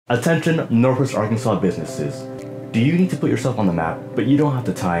Attention Northwest Arkansas businesses. Do you need to put yourself on the map, but you don't have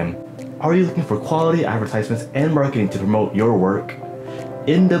the time? Are you looking for quality advertisements and marketing to promote your work?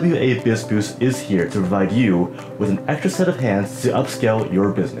 NWA BizBoost is here to provide you with an extra set of hands to upscale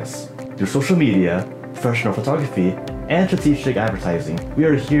your business. Through social media, professional photography, and strategic advertising, we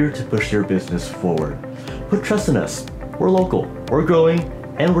are here to push your business forward. Put trust in us. We're local, we're growing,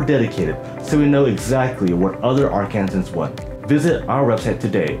 and we're dedicated, so we know exactly what other Arkansans want. Visit our website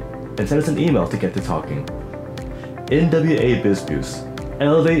today and send us an email to get to talking. NWA BizBoost.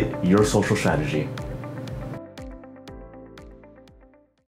 Elevate your social strategy.